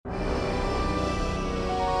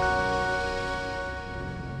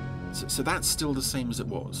So that's still the same as it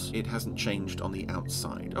was. It hasn't changed on the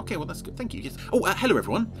outside. Okay, well that's good. Thank you. Yes. Oh, hello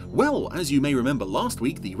everyone. Well, as you may remember, last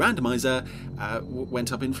week the randomizer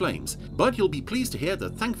went up in flames, but you'll be pleased to hear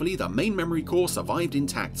that thankfully the main memory core survived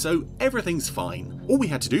intact, so everything's fine. All we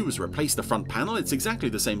had to do was replace the front panel. It's exactly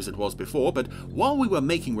the same as it was before, but while we were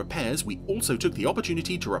making repairs, we also took the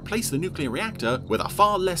opportunity to replace the nuclear reactor with a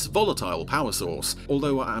far less volatile power source.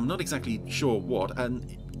 Although I'm not exactly sure what.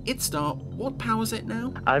 Itstar, what powers it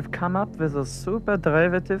now? I've come up with a super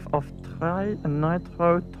derivative of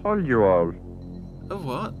trinitrotoluol. Of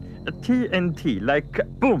what? TNT, like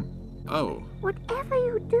boom. Oh. Whatever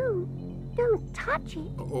you do, don't touch it.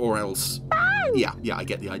 Or else... Bang! Yeah, I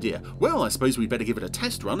get the idea. Well, I suppose we'd better give it a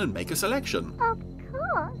test run and make a selection. Of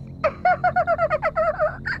course.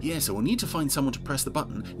 Yeah, so we'll need to find someone to press the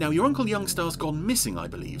button. Now, your Uncle Youngstar's gone missing, I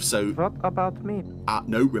believe, so... What about me?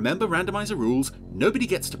 No, remember randomizer rules. Nobody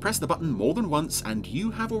gets to press the button more than once, and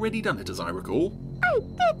you have already done it, as I recall. I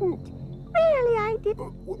didn't. Really, I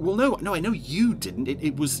didn't. Well, no, I know you didn't.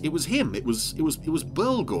 It was him. It was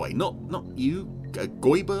Burlgoy, not you.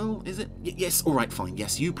 Goy Burl, is it? Yes, all right, fine.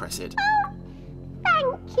 Yes, you press it.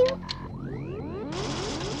 Oh, thank you.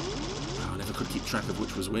 I never could keep track of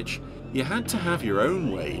which was which. You had to have your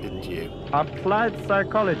own way, didn't you? Applied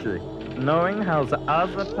psychology. Knowing how the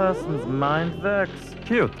other person's mind works.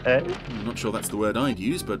 Cute, eh? I'm not sure that's the word I'd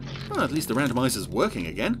use, but well, at least the randomizer's working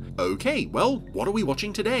again. Okay, well, what are we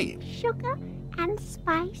watching today? Sugar and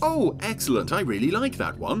spice. Oh, excellent. I really like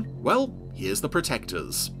that one. Well, here's the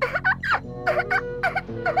Protectors.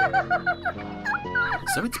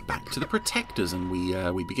 So it's back to the Protectors, and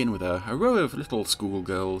we begin with a row of little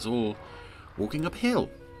schoolgirls all walking uphill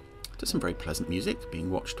to some very pleasant music, being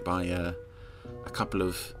watched by a couple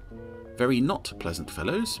of very not pleasant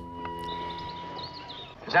fellows.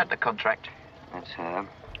 Is that the contract? That's her.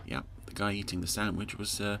 Yeah, the guy eating the sandwich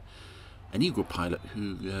was an Eagle pilot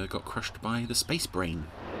who got crushed by the space brain.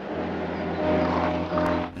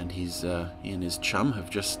 And he and his chum have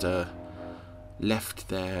just left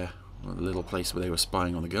the little place where they were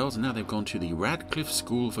spying on the girls, and now they've gone to the Radcliffe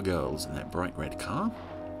School for Girls in that bright red car.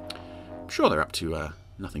 I'm sure they're up to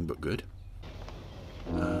nothing but good.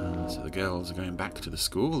 So the girls are going back to the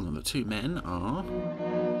school, and the two men are...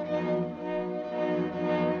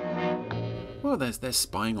 Well, they're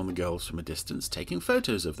spying on the girls from a distance, taking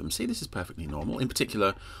photos of them. See, this is perfectly normal. In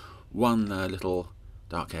particular, one little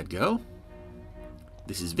dark-haired girl.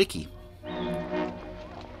 This is Vicky. They're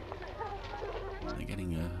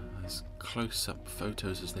getting as close-up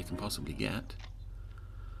photos as they can possibly get.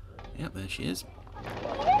 Yep, there she is.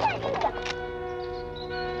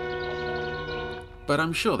 But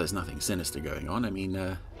I'm sure there's nothing sinister going on. I mean,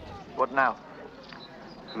 What now?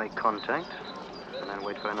 Make contact, and then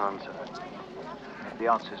wait for an answer.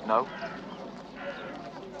 The answer's no.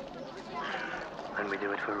 Then we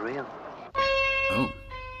do it for real. Oh,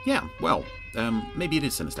 yeah, well, maybe it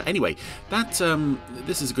is sinister. Anyway,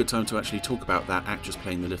 this is a good time to actually talk about that actress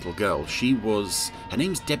playing the little girl. Her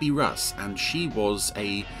name's Debbie Russ, and she was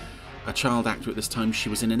a child actor at this time. She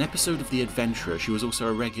was in an episode of The Adventurer. She was also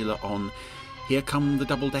a regular on Here Come the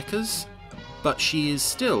Double Deckers. But she is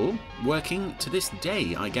still working to this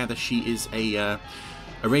day. I gather she is a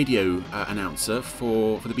radio announcer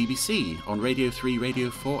for the BBC on Radio 3,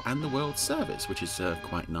 Radio 4 and the World Service, which is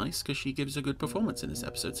quite nice because she gives a good performance in this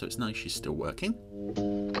episode, so it's nice she's still working.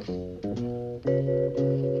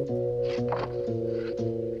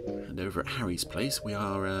 And over at Harry's place we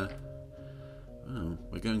are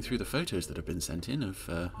we're going through the photos that have been sent in of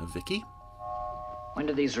Vicky. When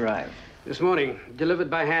did these arrive? This morning,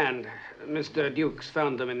 delivered by hand. Mr. Dukes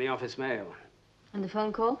found them in the office mail. And the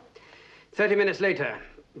phone call? 30 minutes later.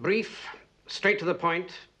 Brief, straight to the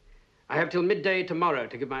point. I have till midday tomorrow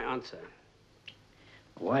to give my answer.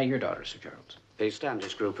 Why your daughter, Sir Charles? The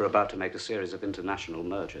Standish Group are about to make a series of international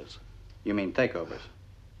mergers. You mean takeovers?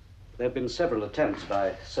 There have been several attempts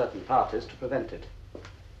by certain parties to prevent it.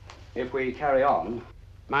 If we carry on...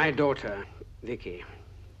 My daughter, Vicky,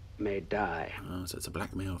 may die. Oh, so it's a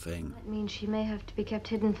blackmail thing. That means she may have to be kept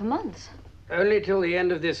hidden for months. Only till the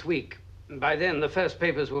end of this week. By then, the first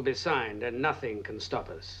papers will be signed, and nothing can stop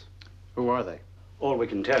us. Who are they? All we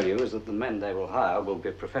can tell you is that the men they will hire will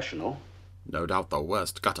be professional. No doubt the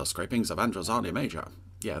worst gutter scrapings of Androzani Major.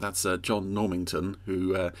 Yeah, that's John Normington,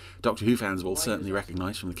 who Doctor Who fans will certainly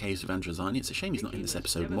recognise from the Caves of Androzani. It's a shame he's not in this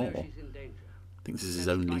episode more. I think this is his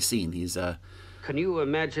only scene. He's Can you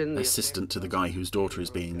imagine assistant to the guy whose daughter is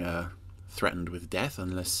being threatened with death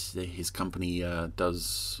unless his company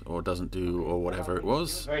does or doesn't do or whatever it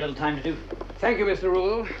was. Very little time to do. Thank you, Mr.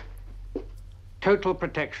 Rule. Total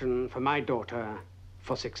protection for my daughter,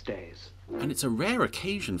 for 6 days. And it's a rare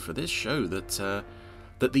occasion for this show that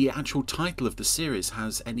that the actual title of the series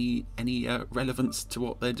has any relevance to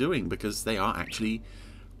what they're doing, because they are actually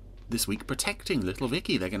this week protecting little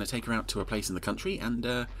Vicky. They're going to take her out to a place in the country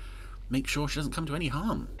and make sure she doesn't come to any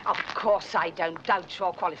harm. Of course I don't doubt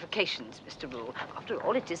your qualifications, Mr. Rule. After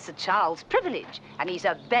all, it is Sir Charles' privilege, and he's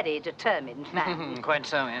a very determined man. Quite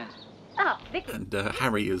so, yes. Ah, Vicky. And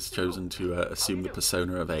Harry has chosen to assume the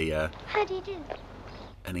persona of How do you do?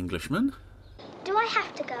 an Englishman. Do I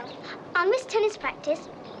have to go? I'll miss tennis practice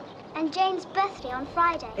and Jane's birthday on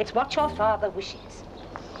Friday. It's what your father wishes.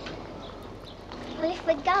 Well, if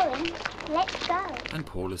we're going, let's go. And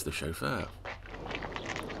Paul is the chauffeur.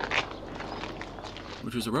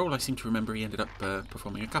 Which was a role I seem to remember he ended up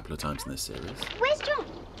performing a couple of times in this series. Where's John?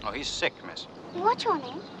 Oh, he's sick, miss. What's your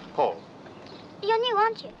name? Paul. You're new,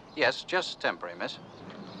 aren't you? Yes, just temporary, miss.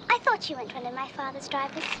 I thought you weren't one of my father's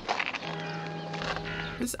drivers.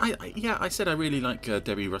 I said I really like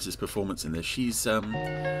Debbie Russ's performance in this. She's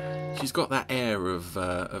got that air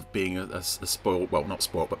of being a spoiled, well, not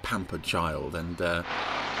spoiled, but pampered child, and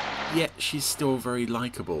yet she's still very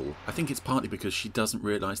likeable. I think it's partly because she doesn't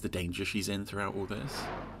realise the danger she's in throughout all this.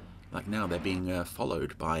 Like now they're being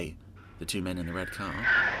followed by the two men in the red car.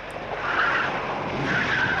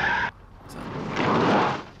 So,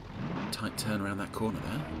 tight turn around that corner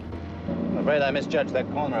there. I'm afraid I misjudged that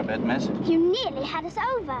corner a bit, miss. You nearly had us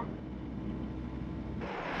over.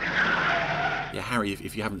 Yeah, Harry,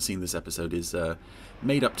 if you haven't seen this episode, is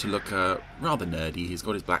made up to look rather nerdy. He's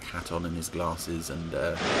got his black hat on and his glasses, and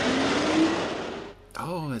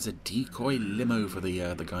oh, there's a decoy limo for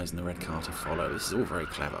the guys in the red car to follow. This is all very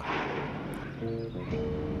clever.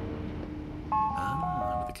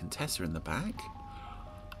 Ah, with the Contessa in the back.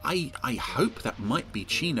 I hope that might be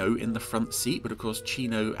Chino in the front seat, but of course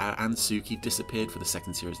Chino and Suki disappeared for the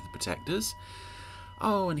second series of The Protectors.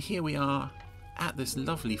 Oh, and here we are at this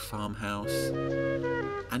lovely farmhouse.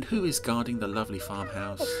 And who is guarding the lovely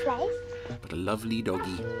farmhouse? This place? But a lovely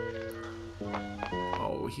doggy.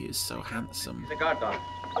 Oh, he is so handsome. The guard dog.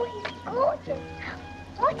 Oh, he's gorgeous.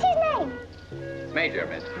 What's his name? Major,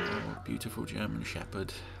 miss. Oh, beautiful German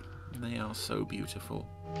Shepherd. They are so beautiful.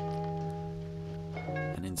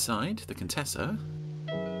 And inside, the Contessa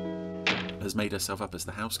has made herself up as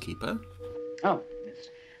the housekeeper. Oh,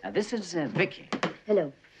 this is Vicky.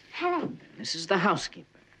 Hello. Hello. This is the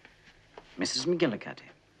housekeeper, Mrs. McGillicuddy.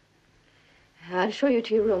 I'll show you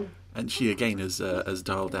to your room. And she again has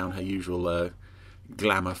dialed down her usual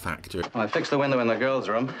glamour factor. Well, I fixed the window in the girls'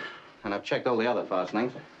 room, and I've checked all the other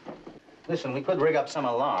fastenings. Listen, we could rig up some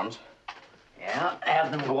alarms. Yeah,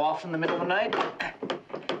 have them go off in the middle of the night.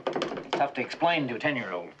 Tough to explain to a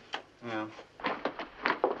 10-year-old. Yeah.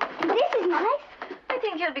 This is nice. I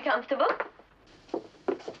think you'll be comfortable.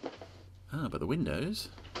 Ah, but the windows.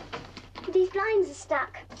 These blinds are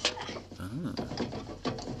stuck. Ah.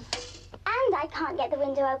 And I can't get the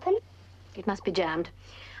window open. It must be jammed.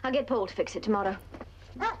 I'll get Paul to fix it tomorrow.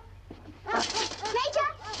 Major!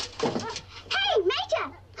 Hey,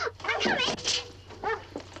 Major! I'm coming!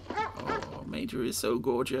 Oh, Major is so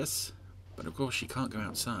gorgeous. But of course she can't go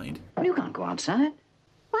outside. You can't go outside.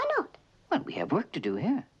 Why not? Well, we have work to do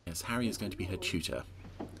here. Yes, Harry is going to be her tutor.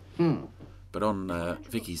 But on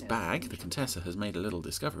Vicky's bag, the Contessa has made a little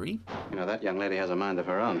discovery. You know, that young lady has a mind of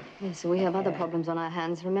her own. Yes, so we have other problems on our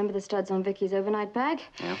hands. Remember the studs on Vicky's overnight bag?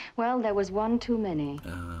 Yeah. Well, there was one too many.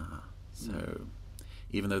 Ah, so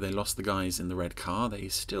even though they lost the guys in the red car, they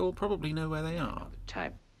still probably know where they are.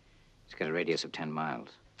 Type. It's got a radius of 10 miles.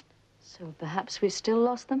 So perhaps we still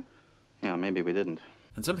lost them? Yeah, maybe we didn't.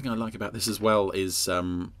 And something I like about this as well is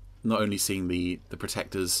not only seeing the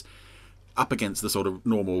Protectors up against the sort of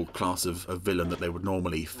normal class of villain that they would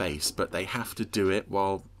normally face, but they have to do it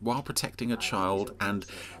while protecting a child and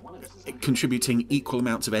contributing equal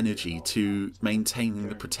amounts of energy to maintaining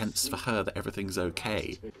the pretense for her that everything's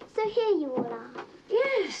okay. So here you all are.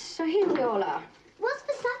 Yes, so here we all are. What's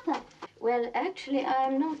for supper? Well, actually,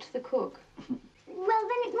 I'm not the cook. Well,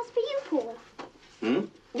 then it must be you, Paul.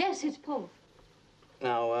 Yes, it's Paul.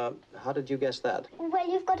 Now, how did you guess that? Well,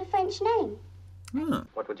 you've got a French name. Ah,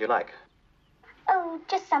 What would you like? Oh,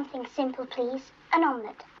 just something simple, please. An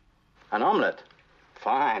omelette. An omelette.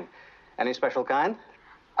 Fine. Any special kind?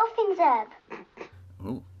 Au fins herbe.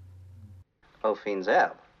 oh, Au fins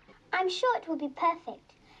herbe. I'm sure it will be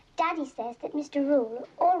perfect. Daddy says that Mr. Rule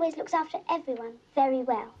always looks after everyone very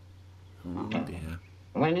well. oh dear.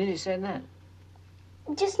 When did he say that?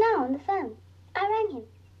 Just now on the phone. I rang him.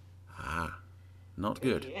 Ah, not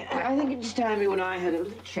good. I think it's time you and I had a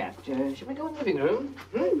little chat. Shall we go in the living room?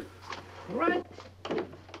 All right.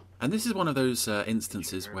 And this is one of those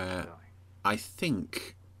instances where I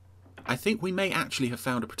think we may actually have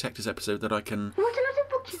found a Protectors episode that I can What a lot of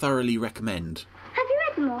books. thoroughly recommend. Have you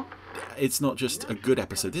read them all? It's not just a good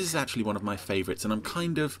episode. This is actually one of my favourites, and I'm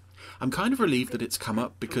kind of relieved that it's come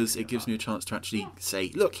up, because it gives me a chance to actually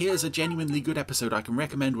say, look, here's a genuinely good episode I can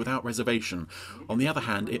recommend without reservation. On the other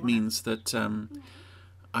hand, it means that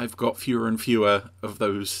I've got fewer and fewer of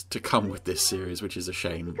those to come with this series, which is a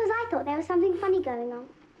shame. Because I thought there was something funny going on.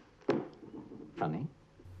 Funny?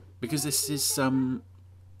 Because this is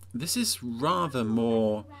rather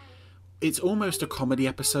more. It's almost a comedy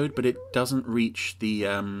episode, but it doesn't reach the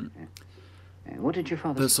What did your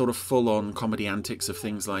father the say? sort of full-on comedy antics of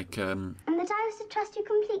things like And that I was to trust you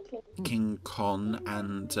completely. King Kong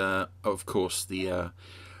and of course the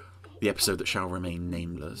episode that shall remain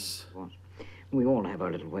nameless. We all have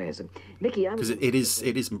our little ways. Vicky, I was...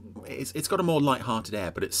 Because it's got a more light-hearted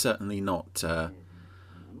air, but it's certainly not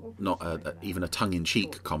even a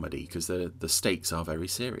tongue-in-cheek comedy, because the stakes are very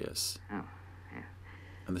serious. Oh.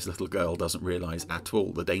 And this little girl doesn't realise at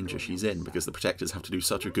all the danger she's in, because the Protectors have to do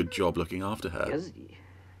such a good job looking after her. Yes,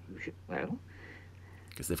 you should... Well...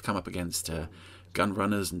 Because they've come up against gun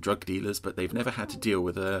runners and drug dealers, but they've never had to deal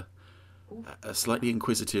with a slightly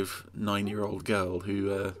inquisitive 9-year-old girl who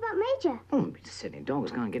What about Major? Oh, silly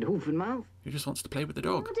dogs can't get hoof and mouth. just wants to play with the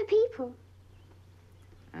dog. What do people?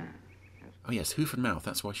 Oh yes, hoof and mouth,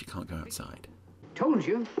 that's why she can't go outside. Told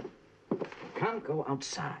you. Can't go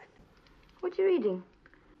outside. What you reading?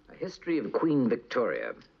 A history of Queen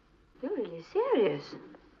Victoria. You're really serious.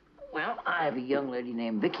 Well, I have a young lady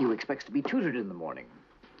named Vicky who expects to be tutored in the morning.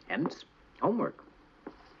 Hence, homework.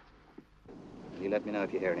 You let me know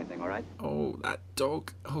if you hear anything, all right? Oh, that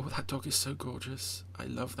dog. Oh, that dog is so gorgeous. I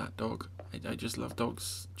love that dog. I just love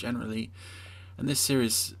dogs generally. And this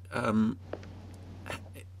series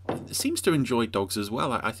seems to enjoy dogs as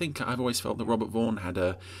well. I think I've always felt that Robert Vaughan had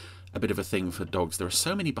a bit of a thing for dogs. There are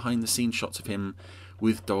so many behind-the-scenes shots of him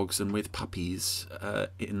with dogs and with puppies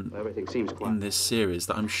Everything seems quiet. in this series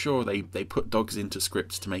that I'm sure they put dogs into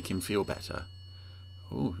scripts to make him feel better.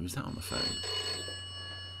 Oh, who's that on the phone?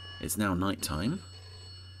 It's now night time.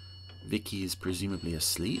 Vicky is presumably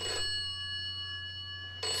asleep.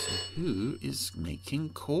 So who is making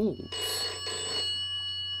calls?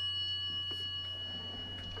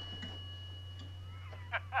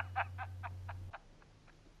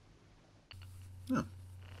 Oh.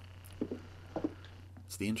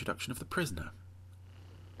 It's the introduction of the prisoner.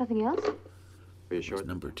 Nothing else? Are you sure? It's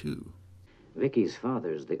number 2. Vicky's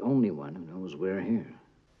father's the only one who knows we're here.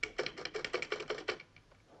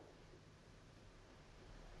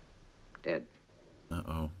 Dead.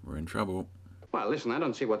 Uh-oh, we're in trouble. Well, listen, I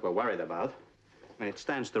don't see what we're worried about. I mean, it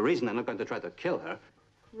stands to reason they're not going to try to kill her.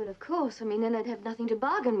 Well, of course. I mean, then they'd have nothing to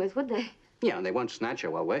bargain with, would they? Yeah, and they won't snatch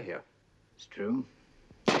her while we're here. It's true.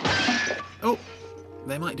 Oh,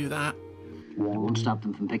 they might do that. It won't stop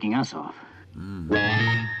them from picking us off. And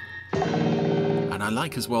I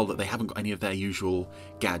like as well that they haven't got any of their usual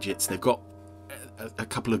gadgets. They've got a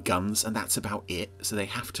couple of guns, and that's about it. So they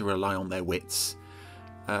have to rely on their wits.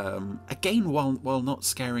 Again, while not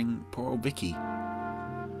scaring poor old Vicky.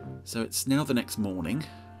 So it's now the next morning.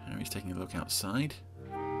 Harry's taking a look outside.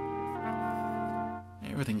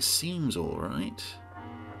 Everything seems all right.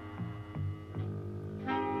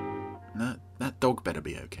 That dog better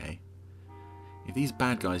be okay. If these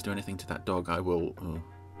bad guys do anything to that dog, I will...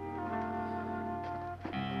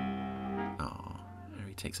 Oh,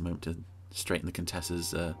 Harry takes a moment to straighten the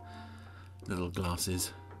Contessa's little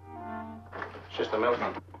glasses. It's just the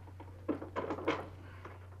milkman.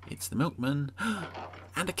 It's the milkman.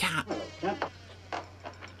 And a cat.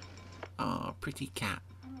 Ah, pretty cat.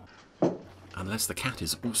 Unless the cat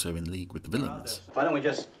is also in league with the villains. Why don't we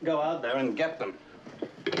just go out there and get them?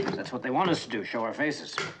 That's what they want us to do, show our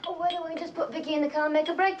faces. Oh, why don't we just put Vicky in the car and make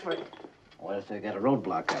a break for it? What if they got a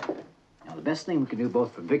roadblock up? Now, the best thing we can do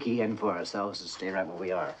both for Vicky and for ourselves is stay right where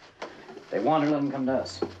we are. If they want her, let them come to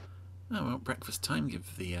us. Oh, well, breakfast time. Give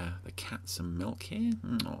the cat some milk here.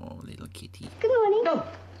 Oh, little kitty. Good morning. No.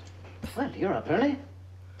 Well, you're up early.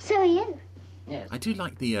 So are you. Yes. I do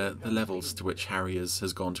like the levels to which Harry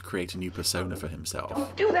has gone to create a new persona for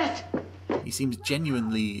himself. Do that. He seems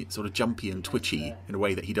genuinely sort of jumpy and twitchy in a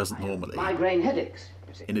way that he doesn't normally. Migraine headaches.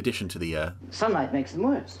 You see. In addition to the Sunlight makes them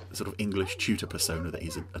worse. sort of English tutor persona that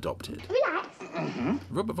he's adopted. Relax.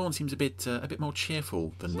 Robert Vaughan seems a bit more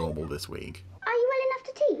cheerful than normal this week. Are you well enough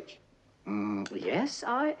to teach? Yes,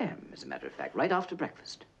 I am, as a matter of fact, right after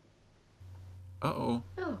breakfast. Uh-oh.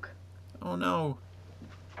 Look. Oh, no.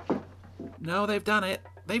 No, they've done it.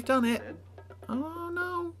 They've done it. Oh,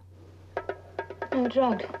 no. No,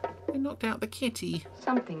 drugged. They knocked out the kitty.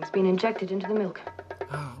 Something's been injected into the milk.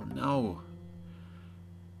 Oh, no.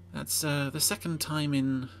 That's the second time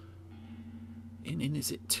in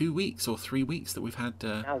is it 2 weeks or 3 weeks that we've had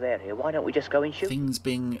Now they're here, why don't we just go and shoot? things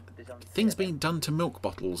being done to milk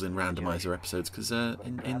bottles in randomizer episodes, because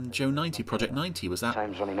in Joe 90 Project 90 was that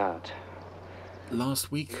Time's running out.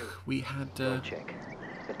 last week we had Check.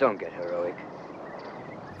 But don't get heroic.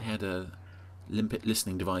 limpet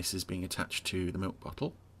listening devices being attached to the milk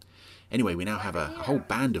bottle. Anyway, we now have a whole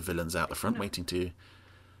band of villains out the front waiting to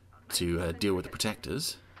deal with the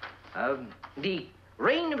protectors. The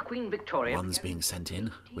reign of Queen Victoria. One's being sent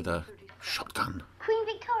in with a shotgun. Queen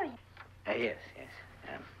Victoria. Yes.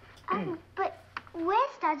 But we're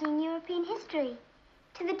studying European history.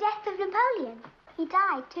 To the death of Napoleon. He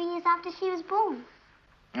died 2 years after she was born.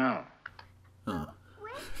 Oh.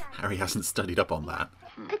 Harry hasn't studied up on that.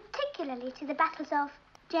 Particularly to the battles of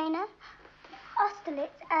Jena, Austerlitz,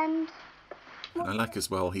 and... And I like as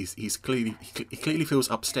well, he clearly feels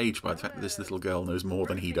upstaged by the fact that this little girl knows more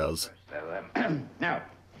than he does. So, now,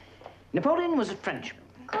 Napoleon was a Frenchman.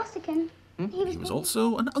 Corsican. He was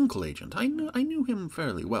also an uncle agent. I knew him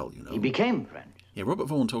fairly well, you know. He became French. Yeah, Robert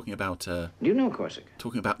Vaughan talking about Do you know Corsica?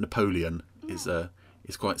 talking about Napoleon is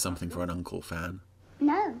quite something for an uncle fan.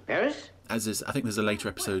 No. Paris? As is, I think there's a later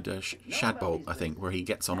episode, Shadbolt, I think, where he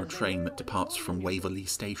gets on a train that departs from Waverley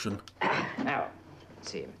Station. Now,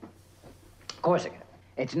 let's see. Corsica.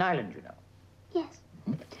 It's an island, you know. Yes.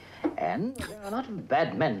 And there are a lot of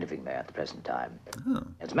bad men living there at the present time. Oh.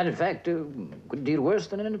 As a matter of fact, a good deal worse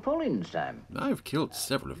than in Napoleon's time. I've killed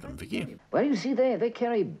several of them, Vicky. Well, you see, they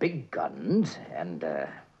carry big guns and they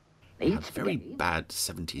eat Have very spaghetti. bad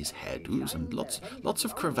 70s hairdos and lots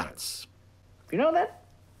of cravats. You know that?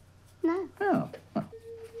 No. Oh.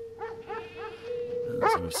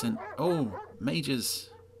 So we've sent... Oh, Major's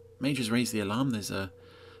raised the alarm. There's a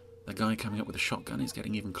guy coming up with a shotgun. He's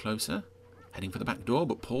getting even closer, heading for the back door,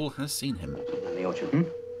 but Paul has seen him. In the orchard.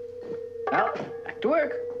 Well, back to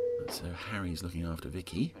work. So Harry's looking after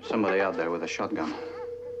Vicky. Somebody out there with a shotgun.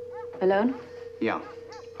 Alone? Yeah.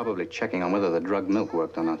 Probably checking on whether the drugged milk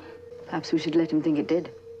worked or not. Perhaps we should let him think it did.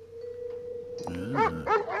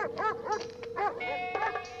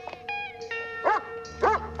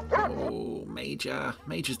 Oh,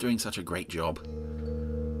 Major's doing such a great job.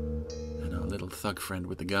 And our little thug friend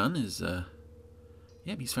with the gun is,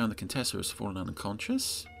 he's found the Contessa has fallen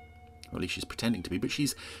unconscious. Or at least she's pretending to be, but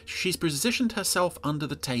she's positioned herself under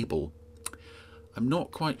the table. I'm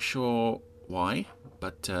not quite sure why,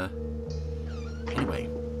 but, anyway.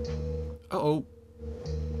 Uh-oh.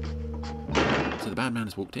 So the bad man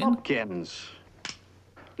has walked in. Hopkins.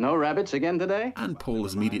 No rabbits again today? And Paul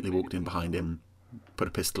has immediately walked in behind him, put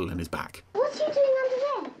a pistol in his back. What are you doing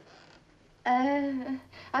under there?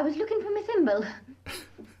 I was looking for my thimble.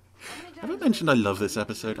 Have I mentioned I love this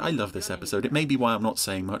episode? I love this episode. It may be why I'm not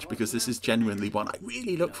saying much, because this is genuinely one I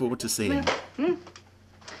really look forward to seeing.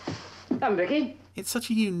 Come, Vicky. It's such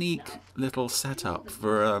a unique little setup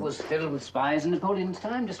for It was filled with spies in Napoleon's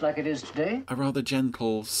time, just like it is today. a rather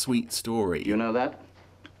gentle, sweet story You know that?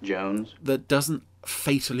 Jones? that doesn't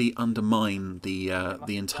fatally undermine the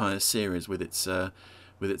entire series with its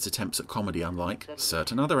attempts at comedy, unlike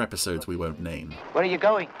certain other episodes we won't name. Where are you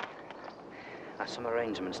going? I have some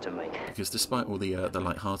arrangements to make. Because despite all the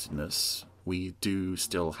lightheartedness, we do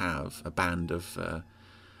still have a band of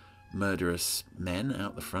murderous men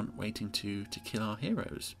out the front waiting to kill our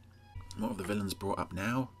heroes. What have the villains brought up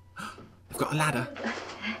now? They've got a ladder.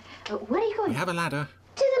 Where are you We going? have a ladder.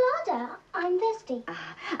 To the larder. I'm thirsty.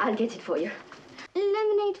 I'll get it for you.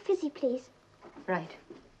 Lemonade fizzy, please. Right.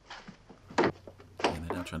 And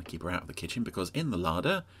they're now trying to keep her out of the kitchen, because in the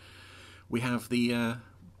larder we have the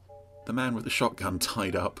man with the shotgun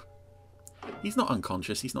tied up. He's not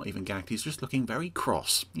unconscious, he's not even gagged, he's just looking very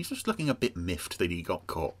cross. He's just looking a bit miffed that he got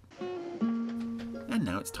caught. And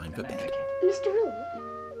now it's time for bed. Mr. Rule,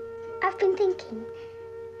 I've been thinking,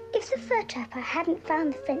 if the fur trapper hadn't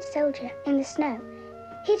found the French soldier in the snow,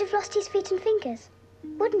 he'd have lost his feet and fingers,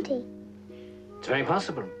 wouldn't he? It's very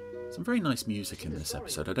possible. Some very nice music in this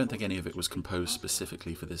episode. I don't think any of it was composed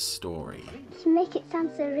specifically for this story. You make it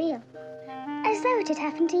sound so real, as though it had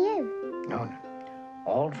happened to you. No.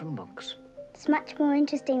 All from books. It's much more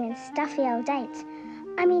interesting than stuffy old dates.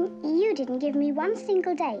 I mean, you didn't give me one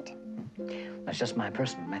single date. That's just my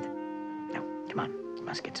personal method. Now, come on. You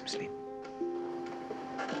must get some sleep.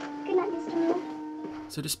 Good night, Mr. Rule.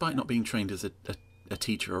 So despite not being trained as a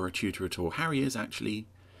teacher or a tutor at all, Harry is actually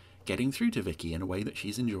getting through to Vicky in a way that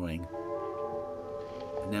she's enjoying.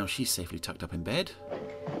 And now she's safely tucked up in bed.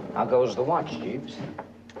 How goes the watch, Jeeves?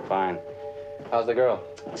 Fine. How's the girl?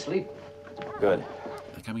 Asleep. Good.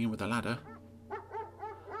 They're coming in with a ladder.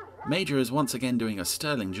 Major is once again doing a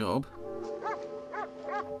sterling job.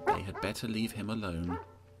 They had better leave him alone.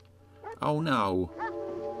 Oh no.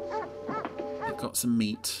 They've got some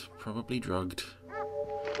meat, probably drugged.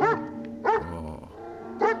 Oh.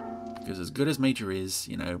 Because as good as Major is,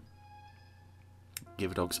 you know,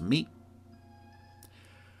 give a dog some meat,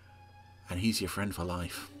 and he's your friend for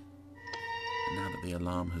life. And now that the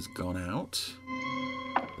alarm has gone out,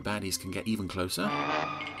 the baddies can get even closer.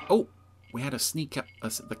 Oh, we had a sneak up.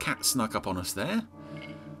 The cat snuck up on us there.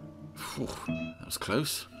 Whew, that was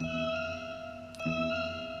close.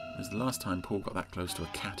 It was the last time Paul got that close to a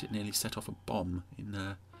cat, it nearly set off a bomb in,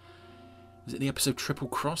 was it the episode Triple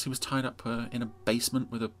Cross? He was tied up in a basement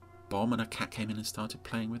with a bomb and a cat came in and started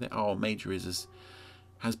playing with it. Oh, Major has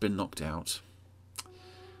been knocked out.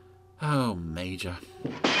 Oh, Major.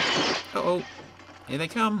 Uh-oh, here they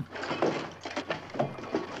come.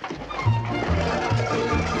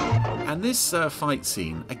 And this fight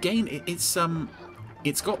scene, again,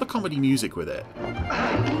 it's got the comedy music with it.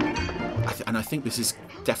 And I think this is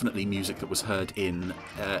definitely music that was heard in,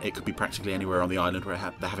 it could be practically anywhere on the island where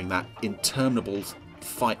they're having that interminable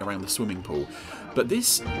fight around the swimming pool. But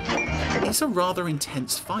this is a rather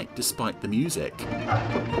intense fight despite the music.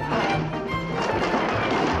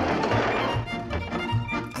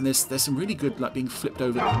 And there's some really good, like, being flipped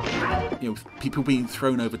over, you know, people being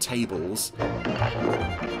thrown over tables.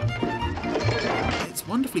 It's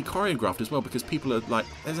wonderfully choreographed as well, because people are like,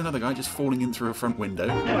 there's another guy just falling in through a front window.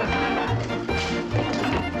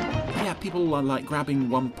 Yeah, people are like grabbing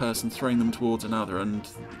one person, throwing them towards another, and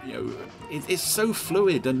you know, it's so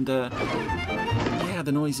fluid. And yeah,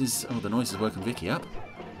 the noise is woken Vicky up,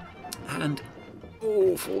 and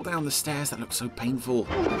oh, fall down the stairs. That looks so painful.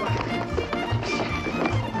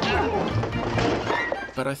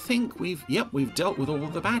 But I think we've dealt with all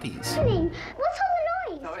of the baddies. What's all the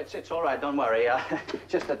noise? No, it's all right, don't worry.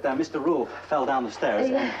 Just that Mr. Rule fell down the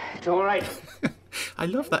stairs. It's all right. I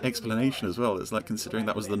love that explanation as well. It's like considering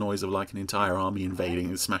that was the noise of like an entire army invading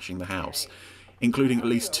and smashing the house, including at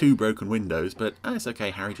least 2 broken windows, but it's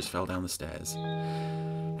okay, Harry just fell down the stairs.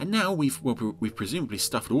 And now we've presumably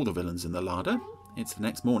stuffed all the villains in the larder. It's the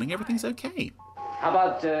next morning, everything's okay. How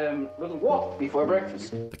about a little walk before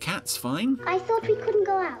breakfast? The cat's fine. I thought we couldn't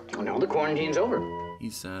go out. Oh no, the quarantine's over.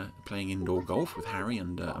 He's playing indoor golf with Harry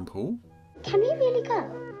and Paul. Can we really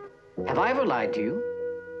go? Have I ever lied to you?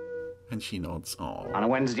 And she nods. Oh. On a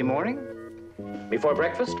Wednesday morning? Before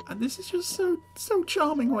breakfast? And this is just so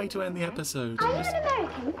charming way to end the episode. Are you Just an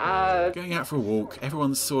American? going out for a walk.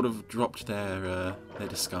 Everyone's sort of dropped their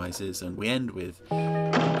disguises, and we end with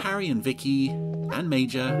Harry and Vicky and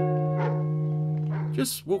Major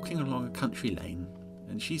just walking along a country lane,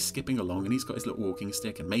 and she's skipping along, and he's got his little walking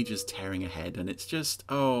stick, and Major's tearing ahead, and it's just,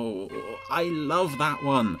 oh, I love that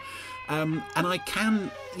one. And I can,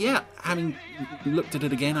 yeah, having looked at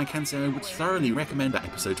it again, I can say I would thoroughly recommend that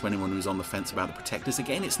episode to anyone who's on the fence about the Protectors.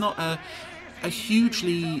 Again, it's not a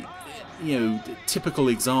hugely, you know, typical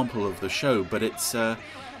example of the show, but it's, I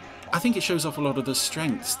think it shows off a lot of the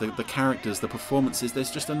strengths, the characters, the performances.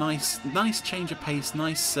 There's just a nice change of pace,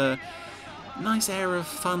 nice air of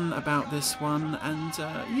fun about this one, and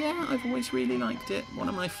yeah, I've always really liked it. One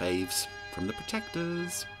of my faves from the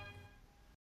Protectors.